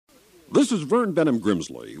This is Vern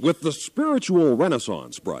Grimsley with the Spiritual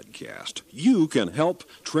Renaissance broadcast. You can help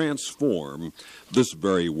transform this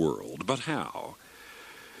very world. But how?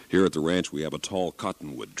 Here at the ranch, we have a tall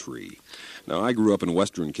cottonwood tree. Now, I grew up in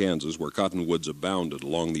western Kansas where cottonwoods abounded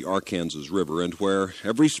along the Arkansas River and where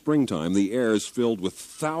every springtime the air is filled with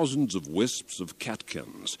thousands of wisps of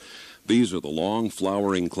catkins. These are the long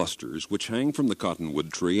flowering clusters which hang from the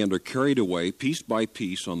cottonwood tree and are carried away piece by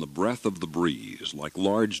piece on the breath of the breeze like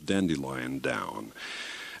large dandelion down.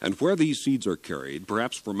 And where these seeds are carried,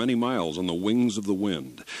 perhaps for many miles on the wings of the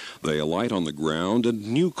wind, they alight on the ground and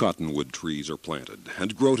new cottonwood trees are planted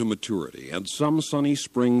and grow to maturity. And some sunny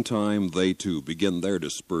springtime, they too begin their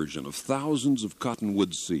dispersion of thousands of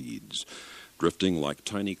cottonwood seeds, drifting like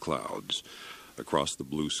tiny clouds across the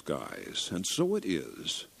blue skies. And so it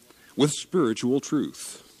is with spiritual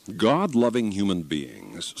truth. God-loving human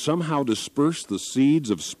beings somehow disperse the seeds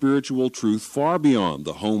of spiritual truth far beyond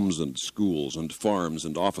the homes and schools and farms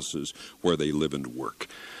and offices where they live and work.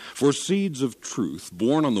 For seeds of truth,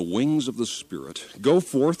 born on the wings of the Spirit, go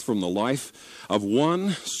forth from the life of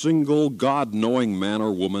one single God-knowing man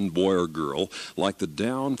or woman, boy or girl, like the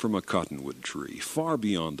down from a cottonwood tree, far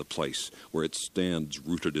beyond the place where it stands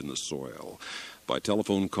rooted in the soil. By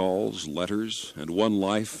telephone calls, letters, and one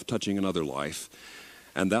life touching another life,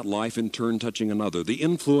 and that life in turn touching another, the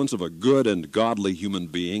influence of a good and godly human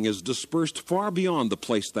being is dispersed far beyond the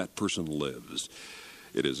place that person lives.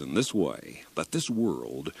 It is in this way that this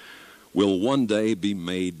world will one day be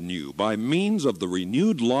made new by means of the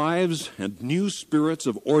renewed lives and new spirits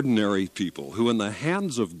of ordinary people who in the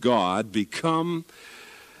hands of God become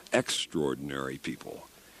extraordinary people.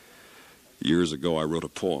 Years ago, I wrote a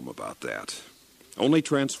poem about that. Only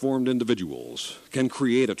transformed individuals can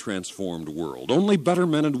create a transformed world. Only better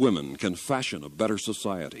men and women can fashion a better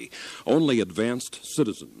society. Only advanced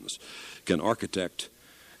citizens can architect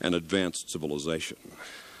an advanced civilization.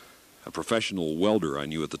 A professional welder I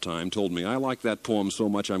knew at the time told me, "I like that poem so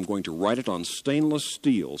much I'm going to write it on stainless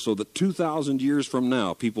steel so that 2,000 years from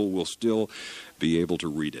now people will still be able to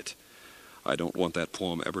read it. I don't want that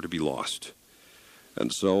poem ever to be lost."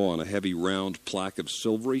 And so, on a heavy round plaque of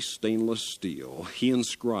silvery stainless steel, he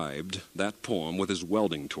inscribed that poem with his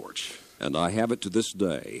welding torch. And I have it to this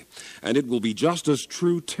day. And it will be just as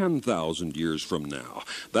true 10,000 years from now,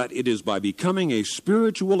 that it is by becoming a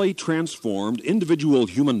spiritually transformed individual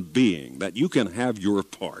human being that you can have your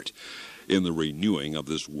part in the renewing of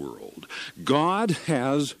this world. God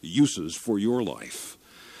has uses for your life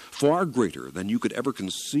far greater than you could ever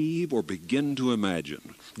conceive or begin to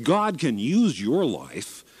imagine. God can use your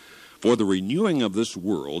life for the renewing of this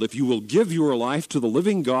world if you will give your life to the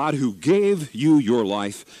living God who gave you your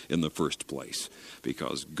life in the first place.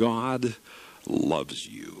 Because God loves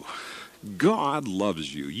you. God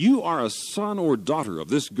loves you. You are a son or daughter of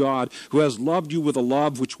this God who has loved you with a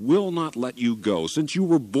love which will not let you go since you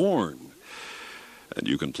were born. And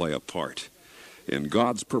you can play a part in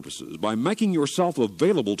God's purposes by making yourself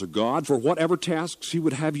available to God for whatever tasks He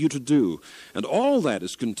would have you to do. And all that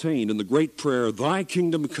is contained in the great prayer, "Thy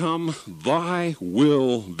kingdom come, thy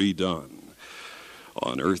will be done,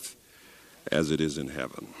 on earth as it is in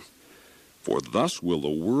heaven. For thus will the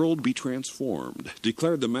world be transformed,"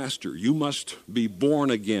 declared the Master. You must be born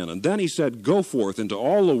again. And then He said, "Go forth into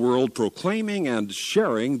all the world, proclaiming and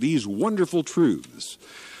sharing these wonderful truths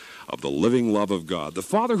of the living love of God, the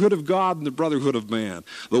fatherhood of God and the brotherhood of man,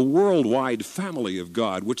 the worldwide family of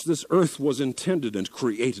God, which this earth was intended and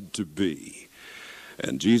created to be."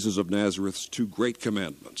 And Jesus of Nazareth's two great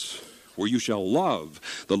commandments, where you shall love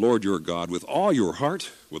the Lord your God with all your heart,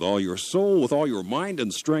 with all your soul, with all your mind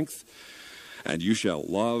and strength, and you shall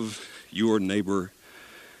love your neighbor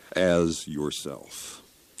as yourself.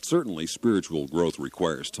 Certainly, spiritual growth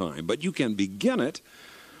requires time, but you can begin it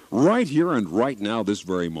right here and right now, this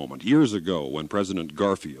very moment. Years ago, when President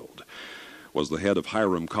Garfield was the head of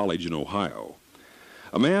Hiram College in Ohio,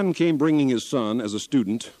 a man came bringing his son as a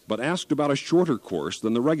student, but asked about a shorter course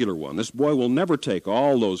than the regular one. "This boy will never take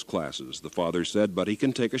all those classes," the father said, "but he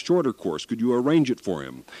can take a shorter course. Could you arrange it for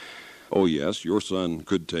him?" "Oh, yes, your son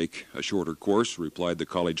could take a shorter course," replied the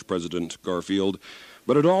college president, Garfield,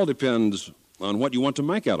 "but it all depends on what you want to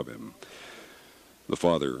make out of him." The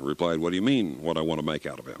father replied, "What do you mean, what I want to make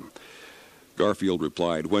out of him?" Garfield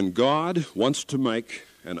replied, "When God wants to make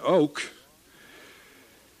an oak,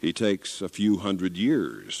 He takes a few hundred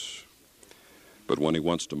years. But when He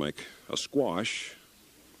wants to make a squash,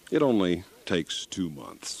 it only takes 2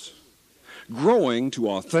 months." Growing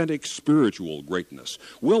to authentic spiritual greatness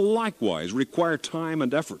will likewise require time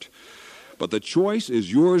and effort. But the choice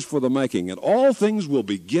is yours for the making, and all things will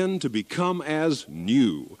begin to become as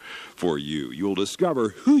new for you. You'll discover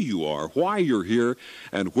who you are, why you're here,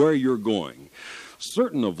 and where you're going.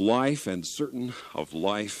 Certain of life and certain of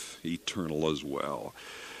life eternal as well.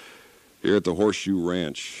 Here at the Horseshoe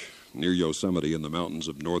Ranch near Yosemite in the mountains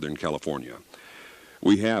of Northern California,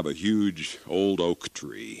 we have a huge old oak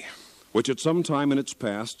tree, which at some time in its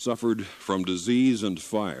past suffered from disease and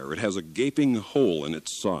fire. It has a gaping hole in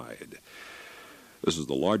its side. This is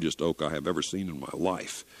the largest oak I have ever seen in my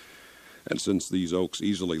life. And since these oaks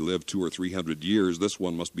easily live 200 or 300 years, this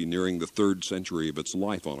one must be nearing the 3rd century of its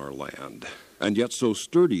life on our land. And yet so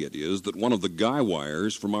sturdy it is that one of the guy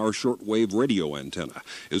wires from our shortwave radio antenna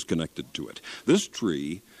is connected to it. This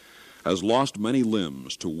tree has lost many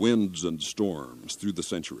limbs to winds and storms through the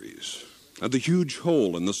centuries. And the huge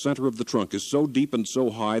hole in the center of the trunk is so deep and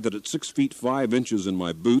so high that at 6 feet 5 inches in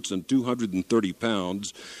my boots and 230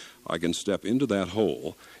 pounds, I can step into that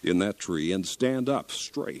hole in that tree and stand up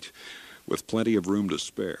straight with plenty of room to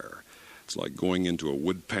spare. It's like going into a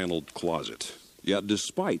wood-paneled closet. Yet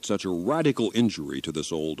despite such a radical injury to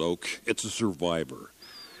this old oak, it's a survivor.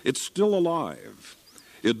 It's still alive.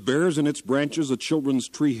 It bears in its branches a children's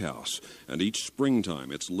treehouse, and each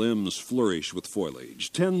springtime its limbs flourish with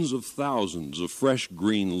foliage, tens of thousands of fresh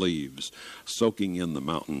green leaves soaking in the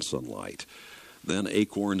mountain sunlight. Then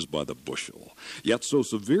acorns by the bushel. Yet so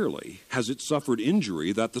severely has it suffered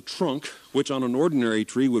injury that the trunk, which on an ordinary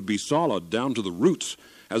tree would be solid down to the roots,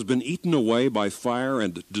 has been eaten away by fire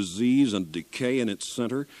and disease and decay in its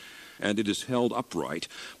center, and it is held upright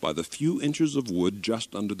by the few inches of wood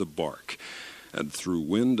just under the bark. And through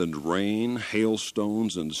wind and rain,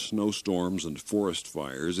 hailstones and snowstorms and forest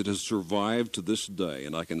fires, it has survived to this day,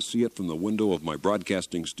 and I can see it from the window of my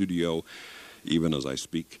broadcasting studio even as I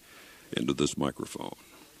speak into this microphone.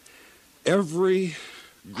 Every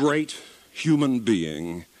great human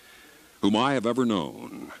being whom I have ever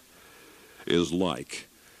known is like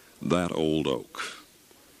that old oak.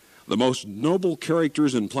 The most noble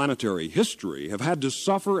characters in planetary history have had to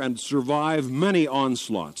suffer and survive many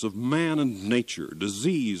onslaughts of man and nature,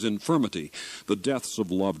 disease, infirmity, the deaths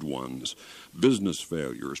of loved ones, business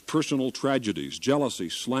failures, personal tragedies, jealousy,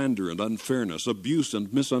 slander and unfairness, abuse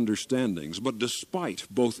and misunderstandings. But despite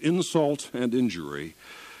both insult and injury,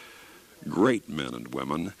 great men and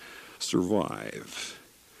women survive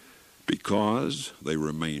because they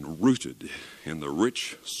remain rooted in the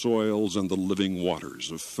rich soils and the living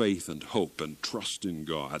waters of faith and hope and trust in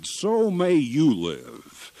God. So may you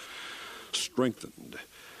live, strengthened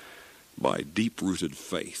by deep-rooted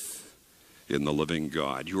faith in the living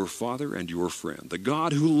God, your Father and your friend, the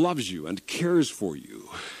God who loves you and cares for you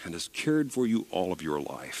and has cared for you all of your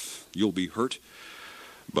life. You'll be hurt,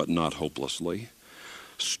 but not hopelessly.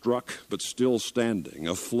 Struck but still standing,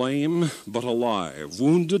 aflame but alive,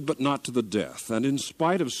 wounded but not to the death, and in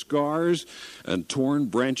spite of scars and torn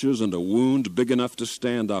branches and a wound big enough to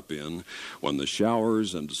stand up in, when the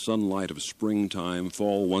showers and sunlight of springtime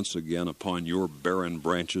fall once again upon your barren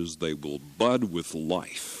branches, they will bud with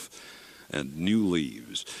life and new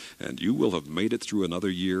leaves, and you will have made it through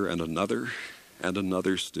another year and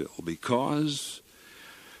another still, because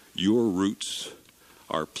your roots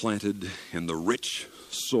are planted in the rich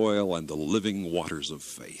soil and the living waters of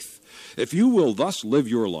faith. If you will thus live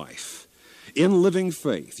your life in living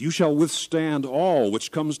faith, you shall withstand all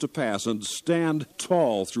which comes to pass and stand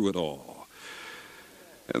tall through it all.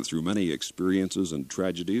 And through many experiences and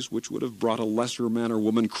tragedies which would have brought a lesser man or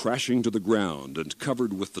woman crashing to the ground and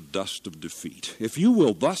covered with the dust of defeat, if you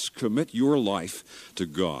will thus commit your life to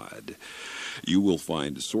God, you will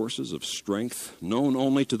find sources of strength known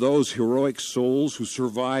only to those heroic souls who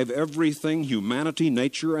survive everything humanity,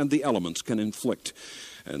 nature, and the elements can inflict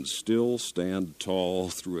and still stand tall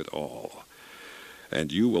through it all.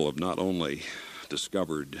 And you will have not only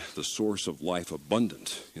discovered the source of life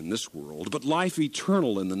abundant in this world, but life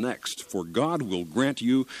eternal in the next, for God will grant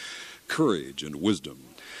you courage and wisdom,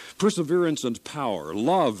 perseverance and power,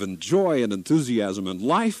 love and joy and enthusiasm, and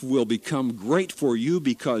life will become great for you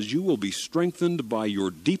because you will be strengthened by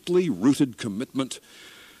your deeply rooted commitment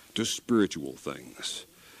to spiritual things,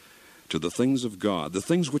 to the things of God, the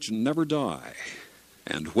things which never die.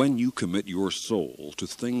 And when you commit your soul to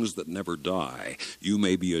things that never die, you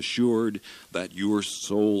may be assured that your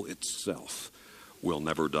soul itself will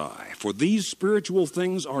never die. For these spiritual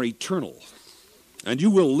things are eternal, and you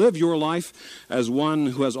will live your life as one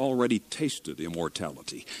who has already tasted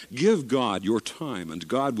immortality. Give God your time, and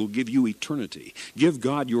God will give you eternity. Give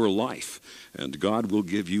God your life, and God will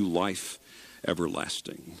give you life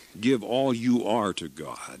everlasting. Give all you are to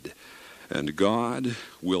God, and God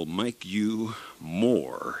will make you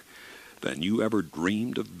more than you ever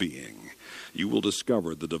dreamed of being. You will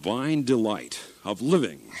discover the divine delight of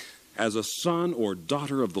living as a son or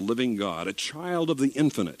daughter of the living God, a child of the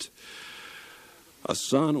infinite, a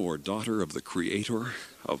son or daughter of the Creator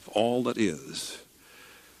of all that is.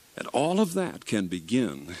 And all of that can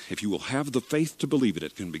begin, if you will have the faith to believe it,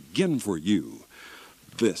 it can begin for you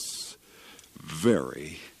this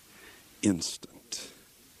very instant.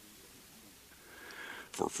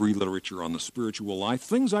 For free literature on the spiritual life,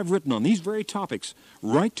 things I've written on these very topics,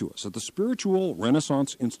 write to us at the Spiritual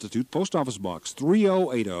Renaissance Institute, Post Office Box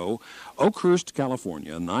 3080, Oakhurst,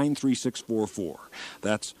 California, 93644.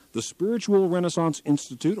 That's the Spiritual Renaissance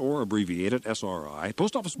Institute, or abbreviated SRI,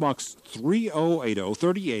 Post Office Box 3080,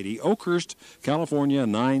 3080, Oakhurst, California,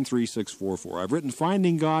 93644. I've written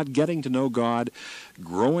Finding God, Getting to Know God,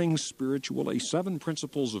 Growing Spiritually, 7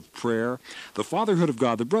 Principles of Prayer, the Fatherhood of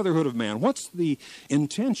God, the Brotherhood of Man. What's the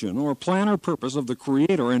intention or plan or purpose of the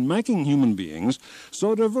Creator in making human beings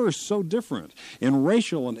so diverse, so different in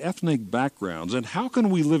racial and ethnic backgrounds, and how can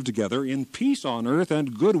we live together in peace on earth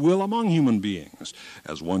and goodwill among human beings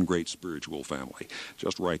as one great spiritual family?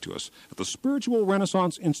 Just write to us at the Spiritual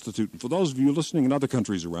Renaissance Institute. And for those of you listening in other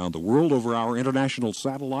countries around the world over our international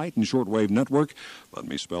satellite and shortwave network, let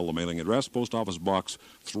me spell the mailing address: Post Office Box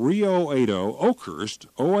 3080, Oakhurst,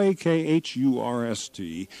 Oakhurst,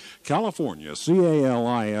 California, California,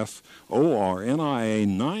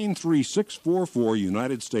 93644,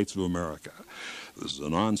 United States of America. This is a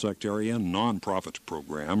non-sectarian, non-profit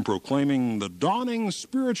program proclaiming the dawning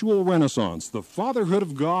spiritual renaissance, the fatherhood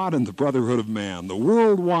of God and the brotherhood of man, the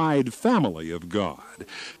worldwide family of God.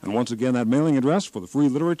 And once again, that mailing address for the free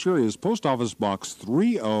literature is Post Office Box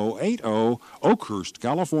 3080, Oakhurst,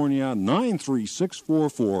 California,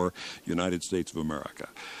 93644, United States of America.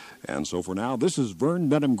 And so for now, this is Vern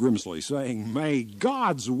Grimsley saying, may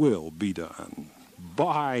God's will be done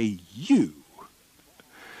by you.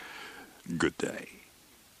 Good day.